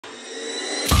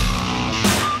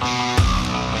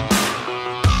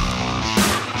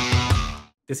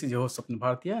This is your host, Sapna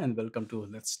Bhartiya, and welcome to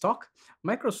Let's Talk.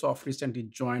 Microsoft recently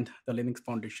joined the Linux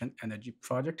Foundation Energy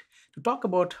Project. To talk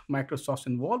about Microsoft's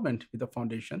involvement with the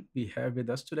foundation, we have with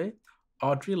us today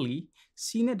Audrey Lee,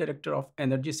 Senior Director of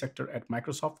Energy Sector at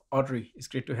Microsoft. Audrey, it's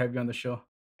great to have you on the show.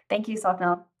 Thank you,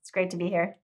 Swapnil. It's great to be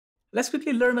here. Let's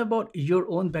quickly learn about your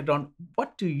own background.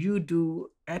 What do you do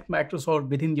at Microsoft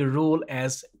within your role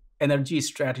as energy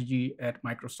strategy at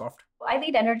Microsoft? I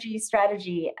lead energy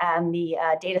strategy and the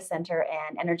data center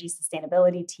and energy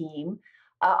sustainability team.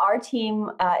 Our team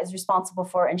is responsible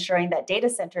for ensuring that data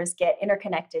centers get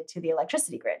interconnected to the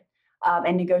electricity grid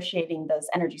and negotiating those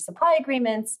energy supply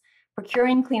agreements,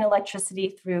 procuring clean electricity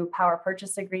through power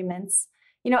purchase agreements.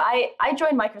 I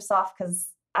joined Microsoft because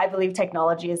I believe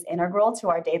technology is integral to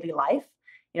our daily life,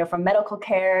 from medical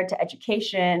care to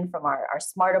education, from our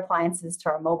smart appliances to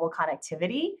our mobile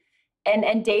connectivity.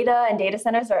 And data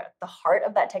centers are at the heart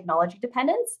of that technology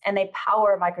dependence, and they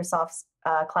power Microsoft's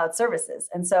cloud services.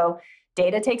 And so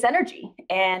data takes energy.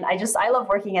 And I love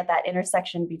working at that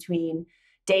intersection between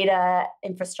data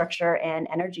infrastructure and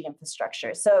energy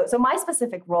infrastructure. So my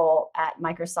specific role at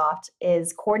Microsoft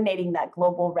is coordinating that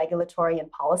global regulatory and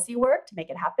policy work to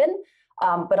make it happen,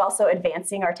 but also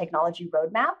advancing our technology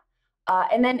roadmap,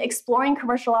 and then exploring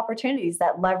commercial opportunities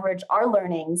that leverage our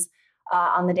learnings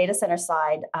on the data center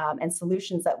side and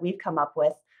solutions that we've come up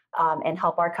with and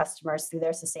help our customers through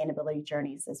their sustainability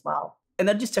journeys as well.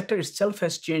 Energy sector itself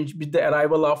has changed with the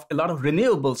arrival of a lot of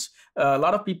renewables. A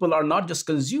lot of people are not just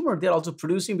consumer, they're also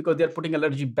producing because they're putting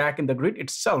energy back in the grid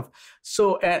itself.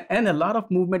 So, and a lot of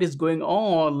movement is going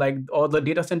on, like all the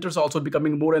data centers also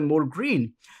becoming more and more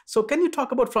green. So can you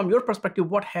talk about, from your perspective,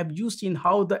 what have you seen,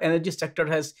 how the energy sector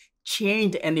has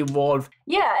changed and evolved?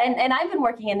 Yeah, and I've been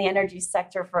working in the energy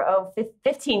sector for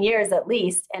 15 years at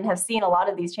least, and have seen a lot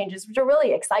of these changes, which are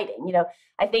really exciting.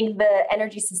 I think the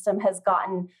energy system has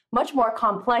gotten much more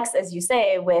complex, as you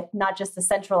say, with not just the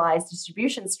centralized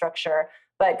distribution structure,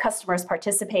 but customers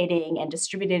participating and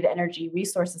distributed energy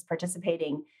resources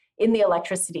participating in the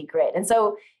electricity grid. And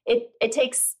so it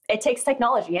takes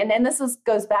technology. And this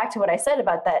goes back to what I said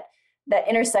about that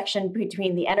intersection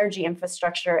between the energy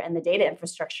infrastructure and the data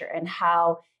infrastructure, and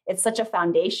how it's such a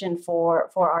foundation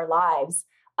for our lives.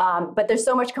 But there's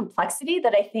so much complexity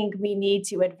that I think we need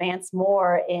to advance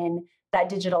more in that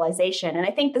digitalization. And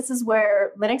I think this is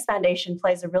where Linux Foundation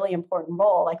plays a really important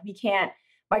role. Like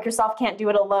Microsoft can't do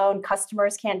it alone,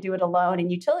 customers can't do it alone, and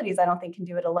utilities, I don't think, can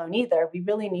do it alone either. We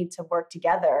really need to work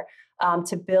together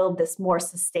to build this more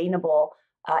sustainable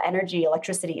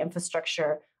electricity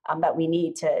infrastructure that we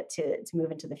need to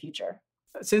move into the future.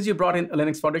 Since you brought in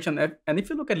Linux Foundation, and if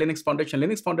you look at Linux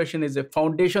Foundation is a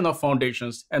foundation of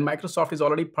foundations, and Microsoft is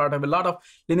already part of a lot of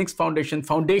Linux Foundation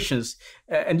foundations.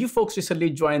 And you folks recently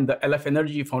joined the LF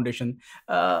Energy Foundation.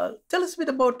 Tell us a bit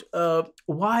about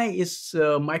why is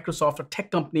Microsoft, a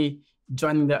tech company,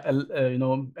 joining the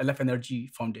LF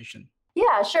Energy Foundation?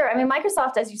 Yeah, sure. I mean,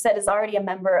 Microsoft, as you said, is already a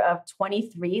member of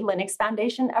 23 Linux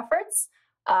Foundation efforts.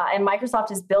 And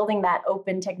Microsoft is building that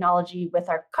open technology with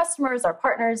our customers, our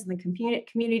partners, and the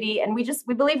community. And we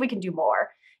believe we can do more.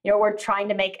 We're trying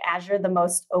to make Azure the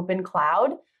most open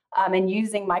cloud, and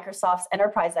using Microsoft's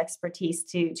enterprise expertise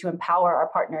to empower our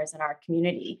partners and our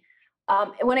community.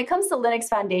 When it comes to Linux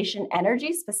Foundation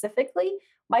Energy specifically,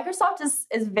 Microsoft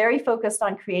is very focused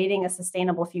on creating a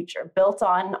sustainable future built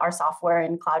on our software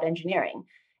and cloud engineering.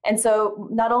 And so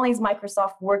not only is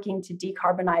Microsoft working to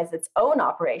decarbonize its own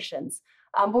operations,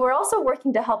 but we're also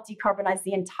working to help decarbonize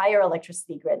the entire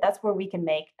electricity grid. That's where we can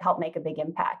help make a big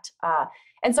impact.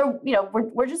 And so,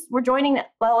 we're joining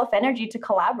LF Energy to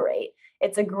collaborate.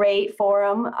 It's a great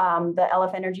forum, the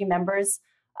LF Energy members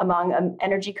among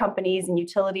energy companies and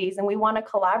utilities, and we want to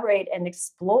collaborate and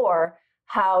explore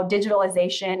how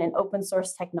digitalization and open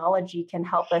source technology can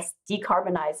help us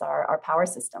decarbonize our power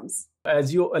systems.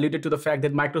 As you alluded to the fact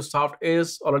that Microsoft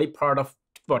is already part of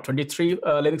 23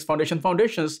 Linux Foundation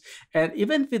foundations, and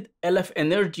even with LF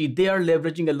Energy, they are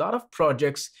leveraging a lot of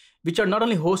projects which are not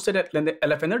only hosted at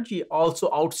LF Energy, also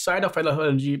outside of LF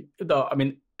Energy.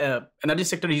 Energy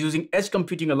sector is using edge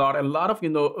computing a lot, and a lot of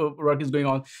work is going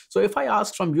on. So if I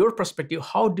ask from your perspective,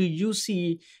 how do you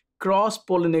see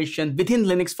cross-pollination within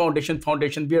Linux Foundation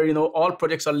where all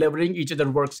projects are leveraging each other's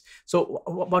works? So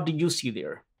what do you see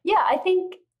there? Yeah, I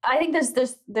think there's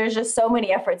just so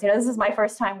many efforts. This is my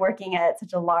first time working at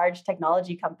such a large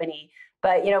technology company,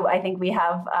 but I think we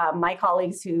have my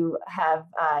colleagues who have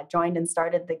joined and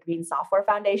started the Green Software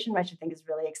Foundation, which I think is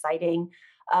really exciting.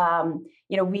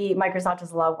 Microsoft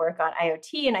does a lot of work on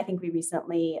IoT, and I think we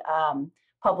recently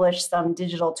published some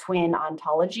digital twin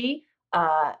ontology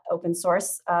open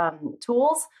source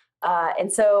tools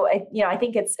And so, I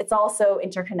think it's also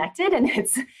interconnected, and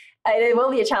it will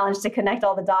be a challenge to connect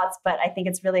all the dots. But I think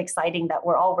it's really exciting that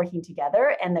we're all working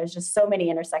together, and there's just so many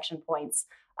intersection points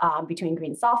between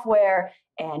green software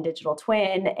and digital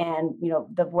twin, and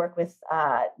the work with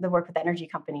energy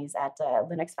companies at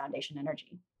Linux Foundation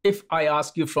Energy. If I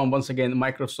ask you from once again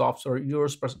Microsoft's or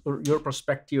your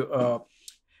perspective,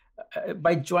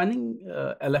 by joining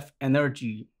LF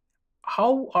Energy,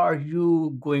 how are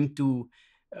you going to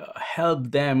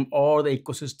help them or the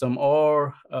ecosystem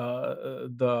or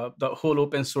the whole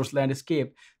open source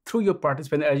landscape through your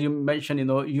participation? As you mentioned,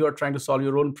 you are trying to solve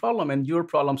your own problem, and your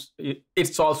problems, it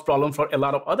solves problem for a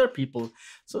lot of other people.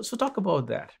 So talk about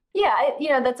that.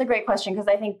 Yeah, that's a great question, because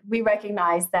I think we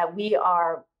recognize that we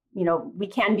are, we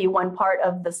can be one part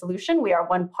of the solution. We are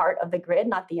one part of the grid,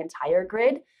 not the entire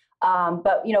grid.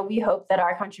 But we hope that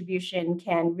our contribution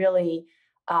can really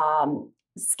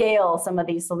scale some of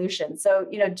these solutions. So,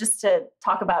 just to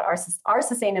talk about our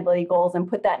sustainability goals and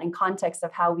put that in context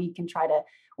of how we can try to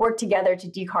work together to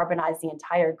decarbonize the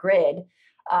entire grid.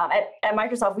 At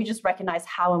Microsoft, we just recognize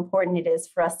how important it is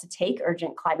for us to take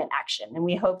urgent climate action. And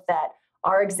we hope that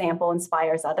our example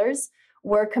inspires others.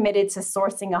 We're committed to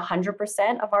sourcing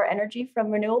 100% of our energy from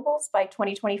renewables by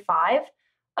 2025.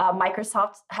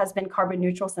 Microsoft has been carbon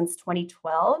neutral since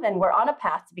 2012, and we're on a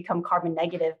path to become carbon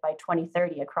negative by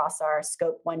 2030 across our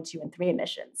scope 1, 2, and 3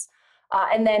 emissions.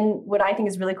 And then what I think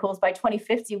is really cool is by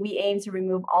 2050, we aim to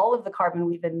remove all of the carbon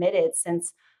we've emitted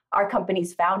since our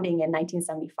company's founding in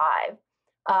 1975.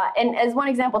 And as one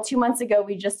example, 2 months ago,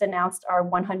 we just announced our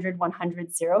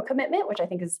 100-100-0 commitment, which I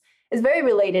think is very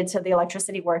related to the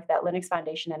electricity work that Linux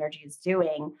Foundation Energy is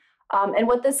doing. And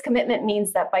what this commitment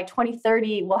means that by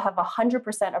 2030, we'll have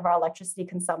 100% of our electricity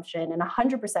consumption and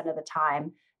 100% of the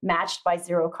time matched by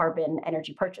zero carbon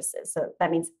energy purchases. So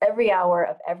that means every hour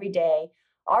of every day,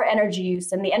 our energy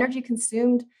use and the energy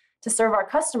consumed to serve our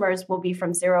customers will be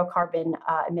from zero carbon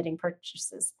emitting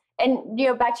purchases. And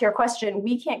back to your question,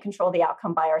 we can't control the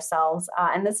outcome by ourselves.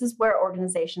 And this is where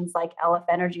organizations like LF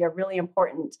Energy are really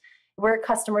important. We're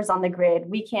customers on the grid.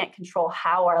 We can't control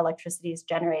how our electricity is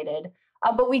generated.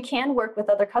 But we can work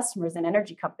with other customers and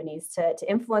energy companies to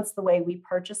influence the way we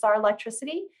purchase our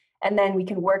electricity, and then we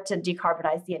can work to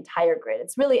decarbonize the entire grid.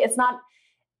 It's not,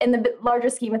 in the larger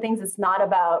scheme of things, it's not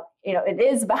about, it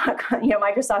is about,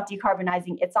 Microsoft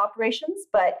decarbonizing its operations,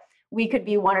 but we could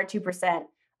be 1 or 2%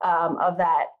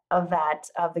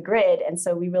 of the grid. And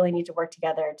so we really need to work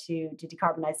together to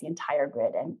decarbonize the entire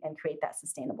grid and create that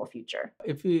sustainable future.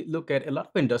 If we look at a lot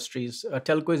of industries,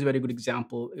 telco is a very good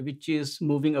example, which is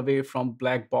moving away from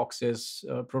black boxes,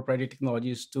 proprietary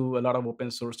technologies to a lot of open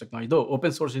source technology. Though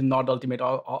open source is not ultimate,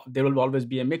 there will always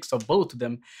be a mix of both of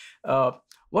them.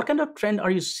 What kind of trend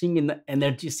are you seeing in the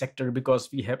energy sector? Because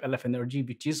we have LF Energy,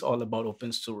 which is all about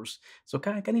open source. So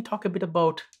can you talk a bit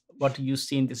about what you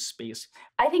see in this space?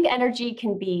 I think energy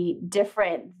can be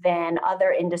different than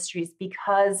other industries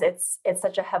because it's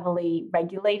such a heavily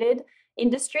regulated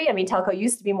industry. I mean, telco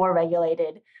used to be more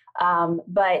regulated,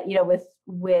 but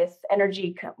with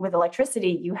energy, with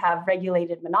electricity, you have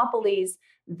regulated monopolies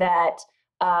that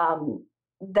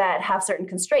have certain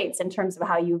constraints in terms of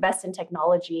how you invest in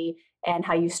technology and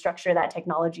how you structure that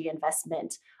technology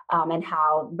investment, and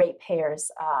how ratepayers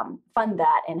fund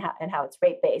that, and how it's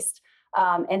rate based.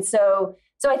 And so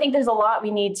I think there's a lot we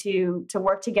need to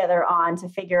work together on to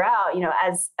figure out,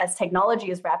 as technology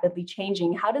is rapidly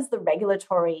changing, how does the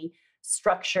regulatory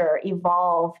structure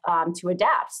evolve to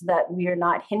adapt so that we are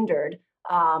not hindered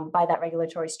by that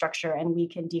regulatory structure, and we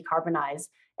can decarbonize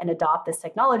and adopt this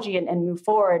technology and move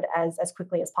forward as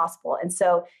quickly as possible. And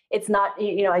so it's not,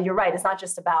 you're right, it's not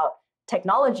just about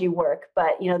technology work,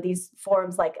 but these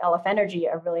forums like LF Energy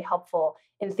are really helpful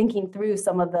in thinking through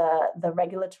some of the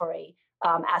regulatory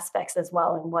aspects as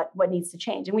well, and what needs to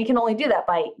change. And we can only do that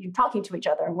by talking to each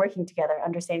other and working together,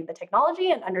 understanding the technology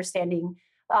and understanding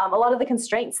a lot of the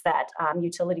constraints that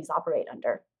utilities operate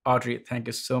under. Audrey, thank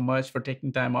you so much for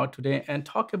taking time out today and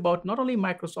talk about not only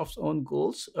Microsoft's own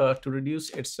goals to reduce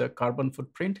its carbon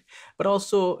footprint, but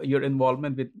also your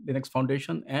involvement with Linux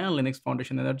Foundation and Linux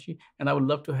Foundation Energy. And I would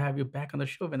love to have you back on the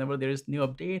show whenever there is new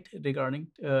update regarding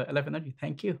LF Energy.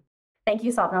 Thank you. Thank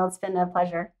you, Swapnil. It's been a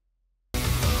pleasure.